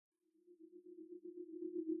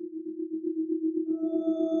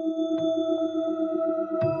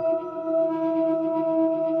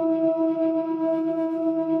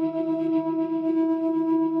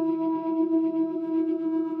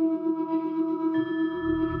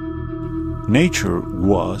Nature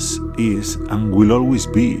was, is, and will always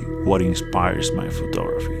be what inspires my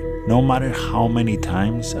photography. No matter how many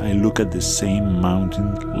times I look at the same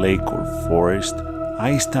mountain, lake, or forest,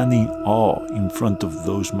 I stand in awe in front of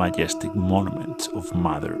those majestic monuments of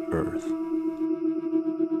Mother Earth.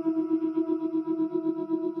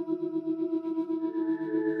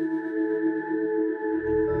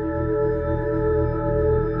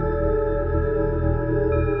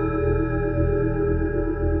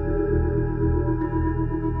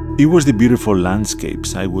 It was the beautiful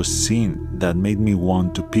landscapes I was seeing that made me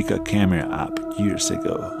want to pick a camera up years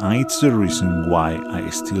ago, and it's the reason why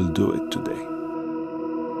I still do it today.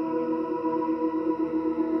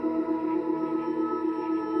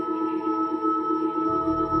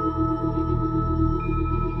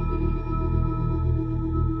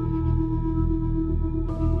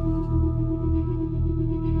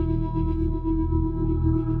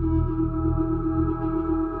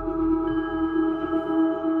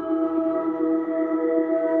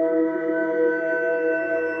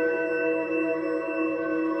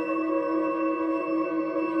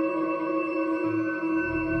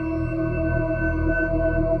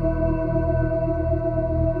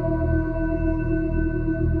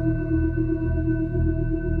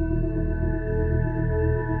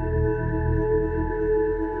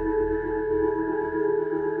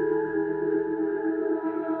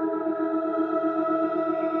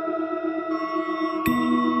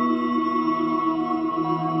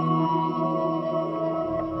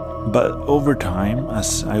 But over time,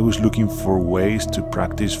 as I was looking for ways to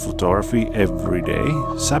practice photography every day,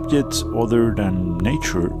 subjects other than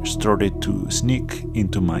nature started to sneak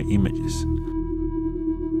into my images.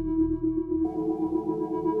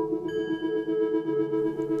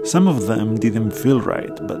 Some of them didn't feel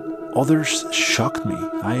right, but others shocked me.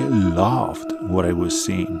 I loved what I was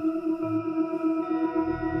seeing.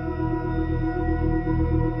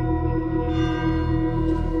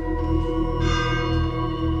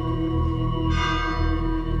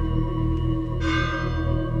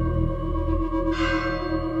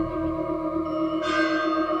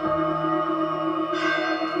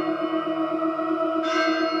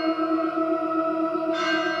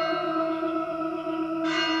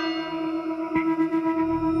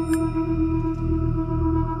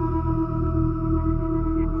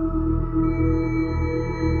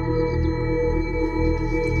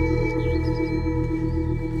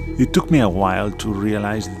 It took me a while to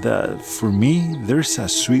realize that, for me, there's a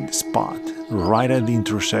sweet spot right at the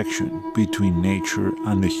intersection between nature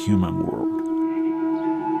and the human world.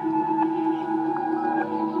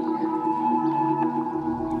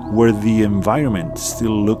 Where the environment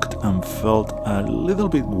still looked and felt a little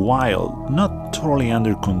bit wild, not totally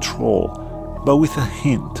under control, but with a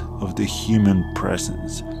hint of the human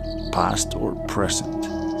presence, past or present.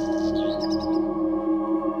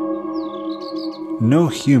 No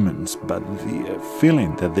humans, but the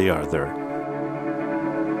feeling that they are there.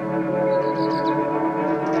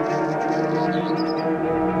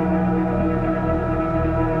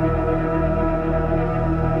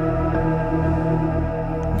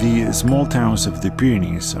 The small towns of the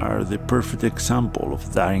Pyrenees are the perfect example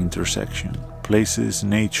of that intersection, places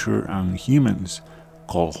nature and humans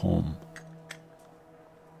call home.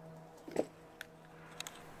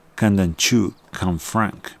 Candanchú,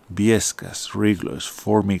 Canfranc, Biescas, Riglos,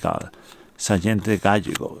 Formigal, Sallente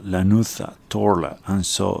Gallego, Lanuza, Torla,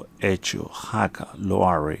 Anso, Echo, Jaca,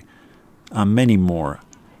 Loare, and many more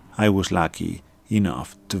I was lucky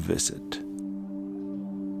enough to visit.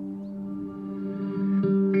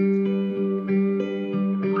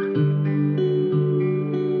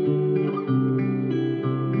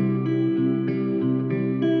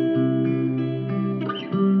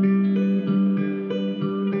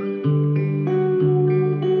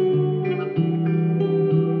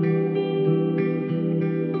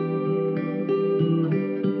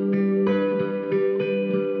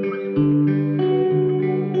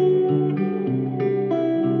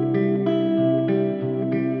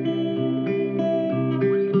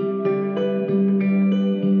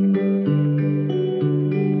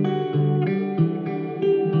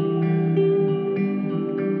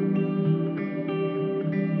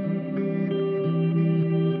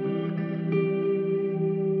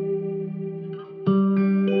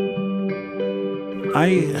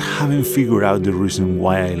 I haven't figured out the reason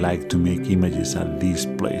why I like to make images at these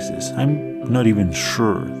places. I'm not even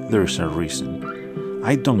sure there's a reason.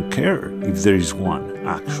 I don't care if there is one,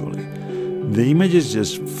 actually. The images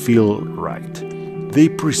just feel right. They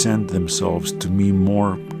present themselves to me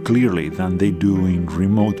more clearly than they do in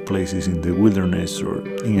remote places in the wilderness or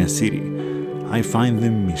in a city. I find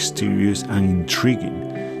them mysterious and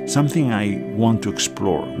intriguing, something I want to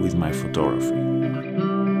explore with my photography.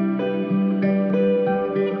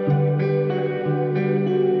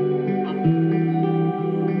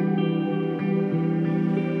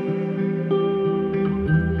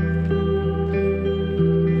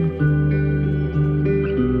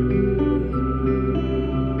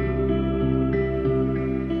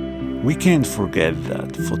 We can't forget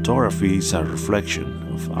that photography is a reflection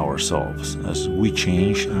of ourselves. As we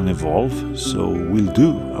change and evolve, so will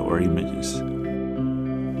do our images.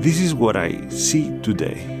 This is what I see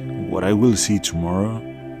today. What I will see tomorrow,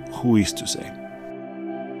 who is to say?